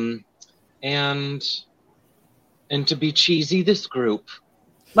 and to be cheesy, this group.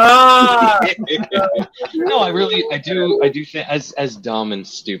 No, I do think, as dumb and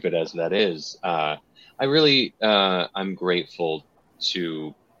stupid as that is, I'm grateful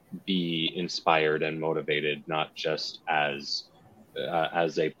to be inspired and motivated, not just as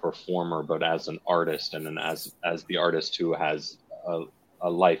a performer, but as an artist, and then as the artist who has a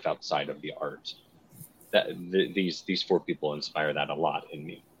life outside of the art. These 4 people inspire that a lot in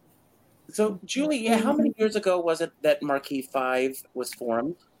me. So, Julie, how many years ago was it that Marquee 5 was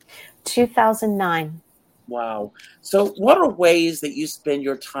formed? 2009. Wow. So what are ways that you spend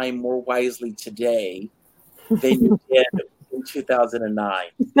your time more wisely today than you did in 2009?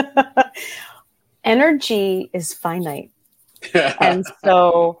 Energy is finite. And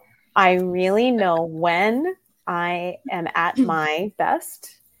so I really know when I am at my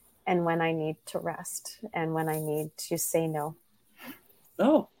best and when I need to rest and when I need to say no.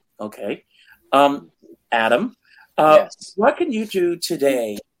 Oh, okay. Adam, Yes. what can you do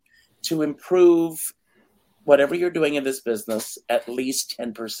today to improve whatever you're doing in this business at least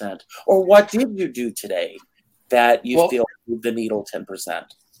 10%? Or what did you do today that you feel moved the needle 10%?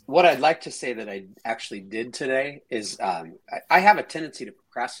 What I'd like to say that I actually did today is I have a tendency to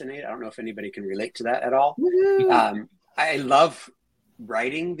procrastinate. I don't know if anybody can relate to that at all. I love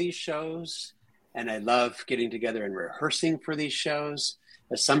writing these shows, and I love getting together and rehearsing for these shows.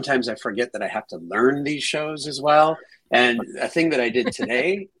 Sometimes I forget that I have to learn these shows as well. And a thing that I did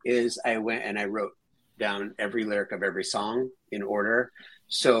today is I went and I wrote down every lyric of every song in order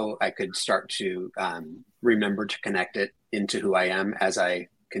so I could start to remember to connect it into who I am as I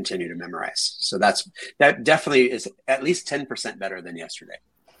continue to memorize. So that definitely is at least 10% better than yesterday.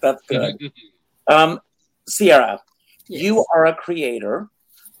 That's good. Sierra, Yes. You are a creator.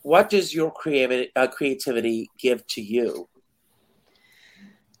 What does your creativity give to you?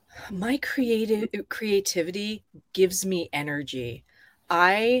 My creativity gives me energy.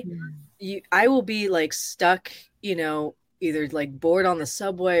 I will be like stuck, either like bored on the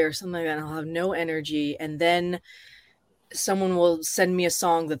subway or something like that, and I'll have no energy. And then someone will send me a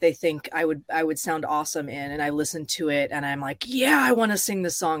song that they think I would sound awesome in, and I listen to it and I'm like, yeah, I want to sing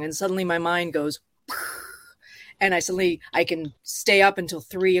this song. And suddenly my mind goes, and I can stay up until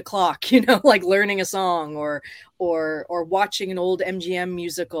 3:00, like learning a song or watching an old MGM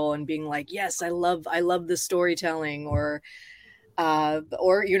musical and being like, yes, I love the storytelling, or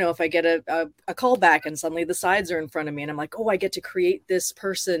if I get a call back and suddenly the sides are in front of me and I'm like, oh, I get to create this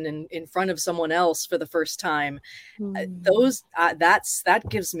person in front of someone else for the first time. That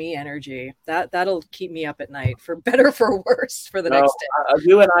gives me energy. That'll keep me up at night, for better or for worse, for the next day.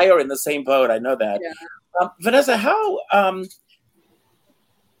 You and I are in the same boat. I know that. Yeah. Vanessa, how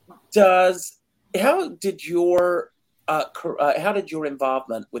did your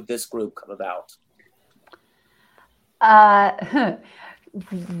involvement with this group come about?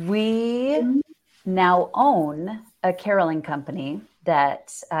 We now own a caroling company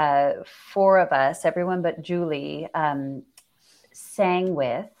that 4 of us, everyone but Julie, sang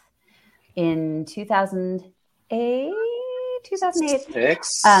with in 2008.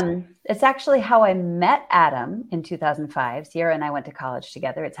 6. It's actually how I met Adam in 2005. Sierra and I went to college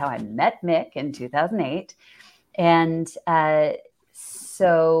together. It's how I met Mick in 2008. And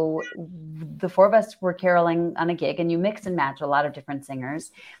so the four of us were caroling on a gig, and you mix and match a lot of different singers.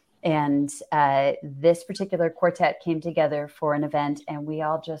 And this particular quartet came together for an event, and we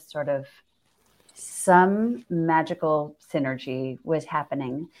all just sort of, some magical synergy was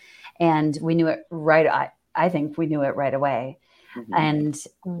happening. And we knew it right. I think we knew it right away. Mm-hmm. And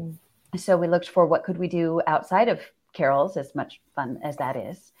so we looked for what could we do outside of carols, as much fun as that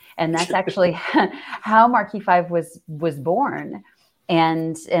is. And that's actually how Marquee 5 was born.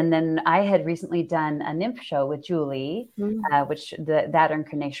 And then I had recently done a nymph show with Julie, which that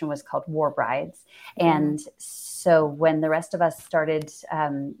incarnation was called War Brides. And so when the rest of us started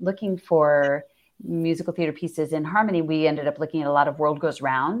looking for musical theater pieces in harmony, we ended up looking at a lot of World Goes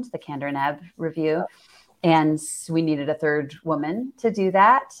Round, the Kander and Ebb review. And we needed a third woman to do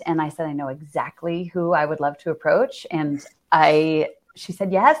that. And I said, I know exactly who I would love to approach. And she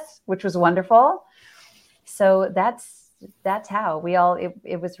said yes, which was wonderful. So that's how we all,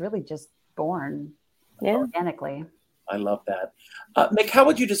 it was really just born organically. I love that. Mick, how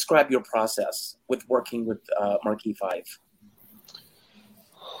would you describe your process with working with Marquee 5?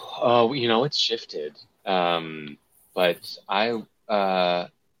 Oh, it's shifted. But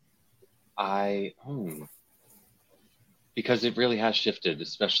because it really has shifted,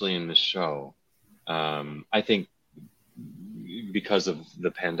 especially in this show. I think because of the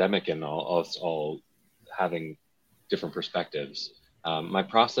pandemic and us all having different perspectives, my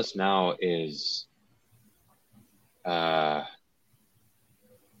process now is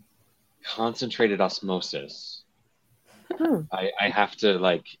concentrated osmosis. I have to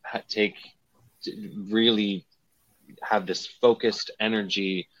really have this focused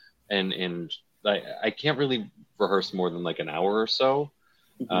energy, and I can't really rehearse more than an hour or so,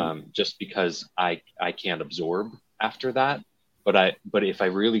 just because I can't absorb after that. But if I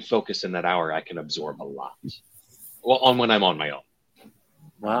really focus in that hour, I can absorb a lot. Well, when I'm on my own.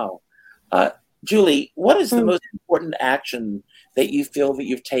 Wow. Julie, what is the most important action that you feel that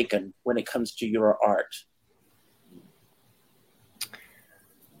you've taken when it comes to your art?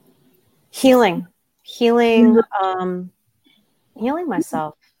 Healing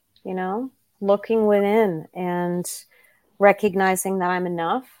myself, looking within and recognizing that I'm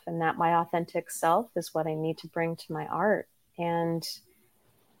enough and that my authentic self is what I need to bring to my art, and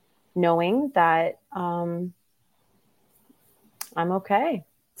knowing that I'm okay.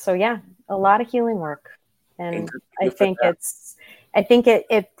 So a lot of healing work. And I think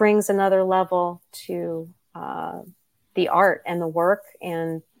it brings another level to the art and the work,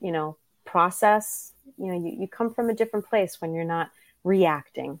 and, process. You come from a different place when you're not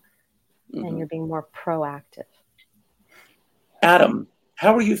reacting and you're being more proactive. Adam,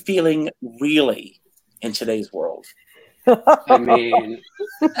 how are you feeling really in today's world? I mean,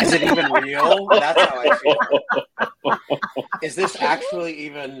 is it even real? That's how I feel. Is this actually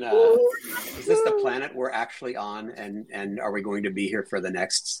even, is this the planet we're actually on? And are we going to be here for the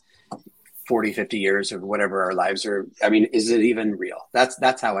next 40, 50 years or whatever our lives are? I mean, is it even real?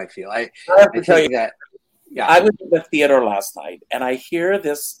 That's how I feel. I think that, I was in the theater last night, and I hear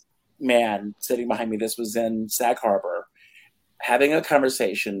this man sitting behind me. This was in Sag Harbor, having a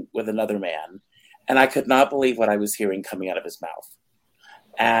conversation with another man. And I could not believe what I was hearing coming out of his mouth.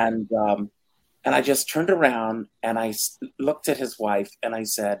 And I just turned around and I looked at his wife and I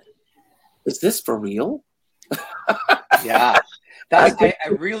said, is this for real? Yeah. I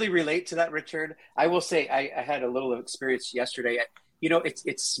really relate to that, Richard. I will say I had a little experience yesterday.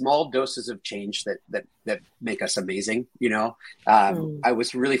 It's small doses of change that make us amazing. I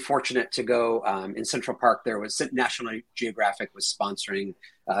was really fortunate to go in Central Park. There was National Geographic was sponsoring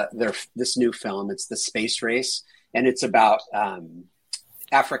this new film. It's The Space Race, and it's about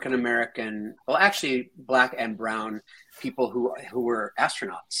African American, well, actually Black and brown people who were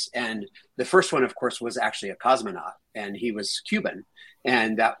astronauts. And the first one, of course, was actually a cosmonaut, and he was Cuban,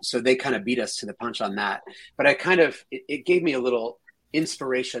 and so they kind of beat us to the punch on that. But it gave me a little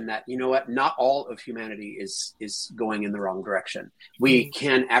inspiration that, not all of humanity is going in the wrong direction. We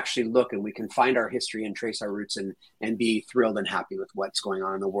can actually look and we can find our history and trace our roots and be thrilled and happy with what's going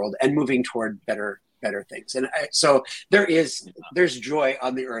on in the world and moving toward better things. And so there's joy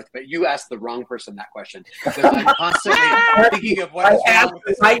on the earth, but you asked the wrong person that question, because I'm constantly thinking of what is wrong with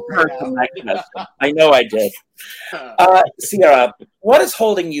this right now. I know I did. Sierra, what is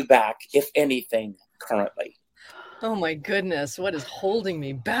holding you back, if anything, currently? Oh my goodness, what is holding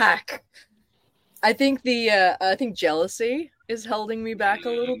me back? I think I think jealousy is holding me back a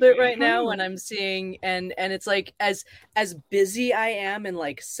little bit right now when I'm seeing and it's like as busy I am in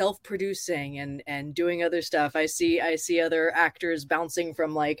like self-producing and doing other stuff, I see other actors bouncing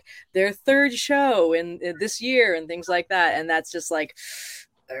from like their third show in this year and things like that, and that's just like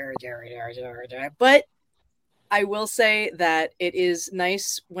but I will say that it is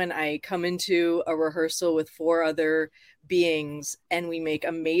nice when I come into a rehearsal with 4 other beings and we make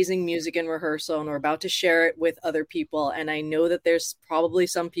amazing music in rehearsal and we're about to share it with other people. And I know that there's probably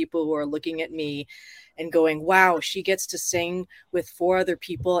some people who are looking at me and going, wow, she gets to sing with 4 other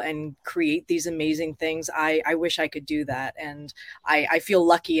people and create these amazing things. I wish I could do that. And I feel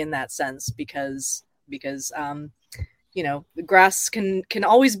lucky in that sense because you know, the grass can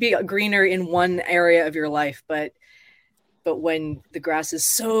always be greener in one area of your life, but when the grass is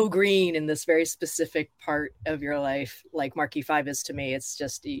so green in this very specific part of your life, like Marquee 5 is to me, it's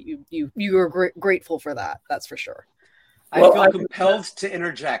just you are grateful for that. That's for sure. I feel compelled to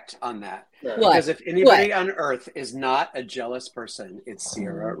interject on that. Because if anybody on earth is not a jealous person, it's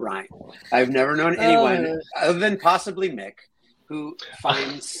Sierra Ryan. I've never known anyone other than possibly Mick who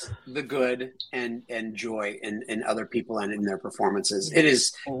finds the good and joy in other people and in their performances. It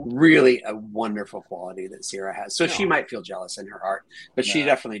is really a wonderful quality that Sierra has. So she might feel jealous in her heart, but she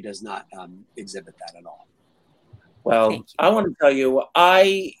definitely does not exhibit that at all. Well, I want to tell you,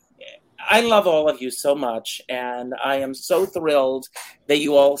 I love all of you so much, and I am so thrilled that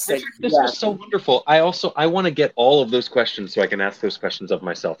you all said this was so wonderful. I want to get all of those questions so I can ask those questions of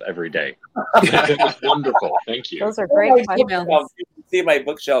myself every day. That was wonderful. Thank you. Those are great questions. You can see my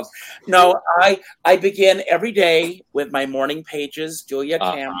bookshelves. No, I begin every day with my morning pages, Julia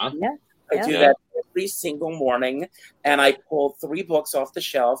Cameron. Yeah. I do that every single morning, and I pull 3 books off the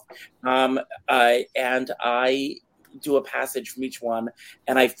shelf, and I do a passage from each one,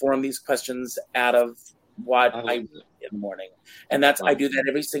 and I form these questions out of what I read in the morning. And I do that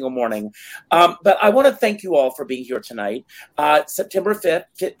every single morning. But I want to thank you all for being here tonight. September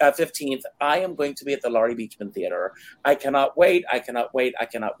 15th, I am going to be at the Laurie Beachman Theater. I cannot wait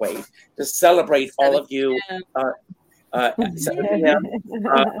to celebrate all of you. At 7 p.m.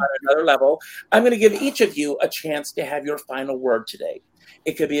 On another level. I'm going to give each of you a chance to have your final word today.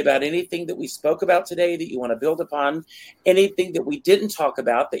 It could be about anything that we spoke about today that you want to build upon, anything that we didn't talk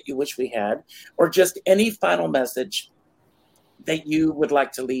about that you wish we had, or just any final message that you would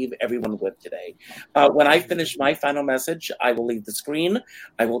like to leave everyone with today. When I finish my final message, I will leave the screen.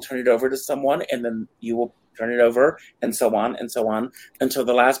 I will turn it over to someone, and then you will turn it over, and so on, until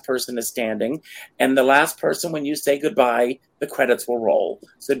the last person is standing. And the last person, when you say goodbye, the credits will roll.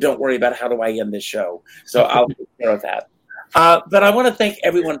 So don't worry about how do I end this show. So I'll take care of that. But I want to thank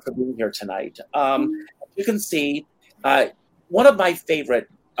everyone for being here tonight. You can see one of my favorite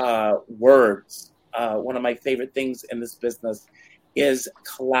words, one of my favorite things in this business is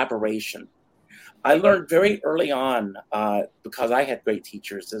collaboration. I learned very early on, because I had great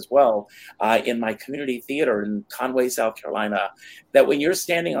teachers as well, in my community theater in Conway, South Carolina, that when you're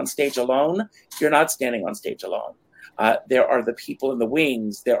standing on stage alone, you're not standing on stage alone. There are the people in the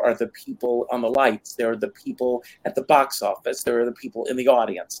wings. There are the people on the lights. There are the people at the box office. There are the people in the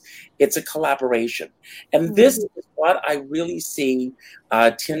audience. It's a collaboration. And this is what I really see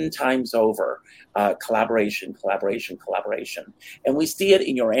 10 times over. Collaboration. And we see it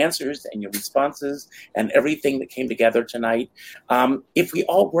in your answers and your responses and everything that came together tonight. If we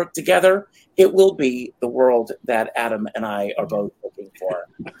all work together, it will be the world that Adam and I are both looking for.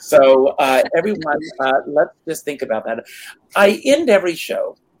 So everyone, let's just think about that. I end every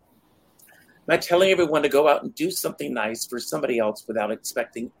show by telling everyone to go out and do something nice for somebody else without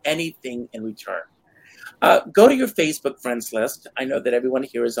expecting anything in return. Go to your Facebook friends list. I know that everyone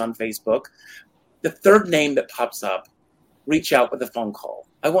here is on Facebook. The third name that pops up, reach out with a phone call.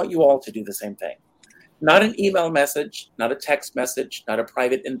 I want you all to do the same thing. Not an email message, not a text message, not a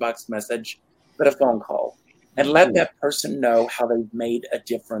private inbox message, but a phone call. And let that person know how they've made a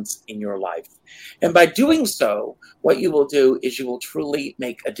difference in your life. And by doing so, what you will do is you will truly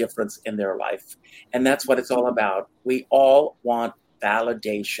make a difference in their life. And that's what it's all about. We all want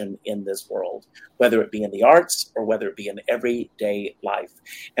validation in this world, whether it be in the arts or whether it be in everyday life.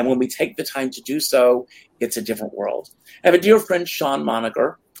 And when we take the time to do so, it's a different world. I have a dear friend, Sean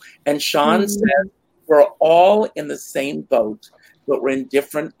Moniger, and Sean said, we're all in the same boat, but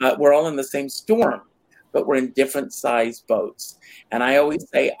we're all in the same storm, but we're in different size boats. And I always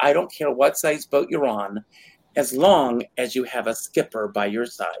say, I don't care what size boat you're on, as long as you have a skipper by your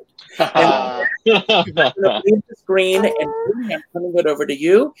side. I'm going to leave the screen, and Julie, I'm turning it over to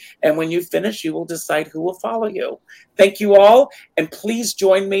you. And when you finish, you will decide who will follow you. Thank you all, and please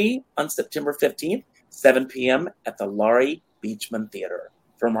join me on September 15th, 7 p.m. at the Laurie Beachman Theater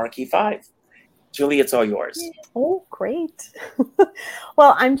for Marquee 5. Julie, it's all yours. Oh, great.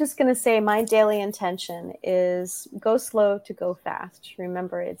 Well, I'm just going to say my daily intention is go slow to go fast.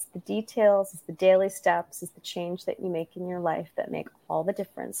 Remember, it's the details, it's the daily steps, it's the change that you make in your life that make all the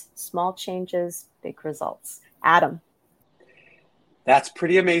difference. Small changes, big results. Adam. That's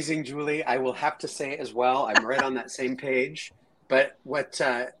pretty amazing, Julie. I will have to say as well, I'm right on that same page. But what's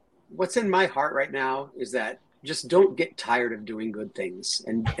in my heart right now is that just don't get tired of doing good things.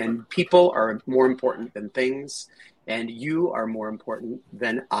 And people are more important than things. And you are more important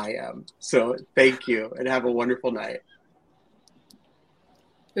than I am. So thank you and have a wonderful night.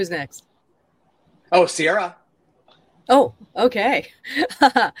 Who's next? Oh, Sierra. Oh, okay.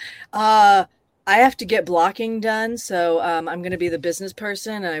 I have to get blocking done, so I'm going to be the business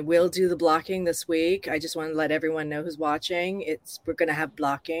person, and I will do the blocking this week. I just want to let everyone know who's watching. We're going to have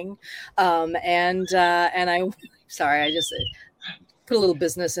blocking, and I sorry, I just put a little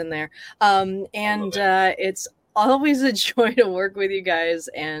business in there. It's always a joy to work with you guys,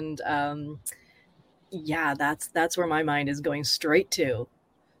 and yeah, that's where my mind is going straight to.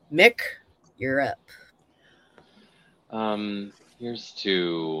 Mick, you're up. Here's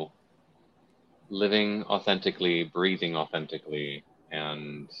to living authentically, breathing authentically,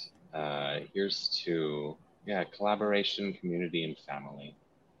 and here's to collaboration, community, and family.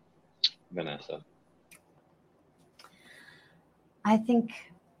 Vanessa. I think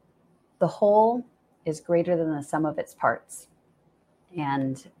the whole is greater than the sum of its parts.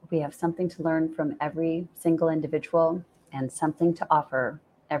 And we have something to learn from every single individual and something to offer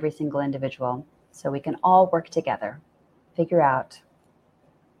every single individual. So we can all work together, figure out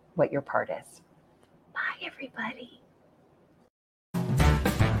what your part is. Bye, everybody.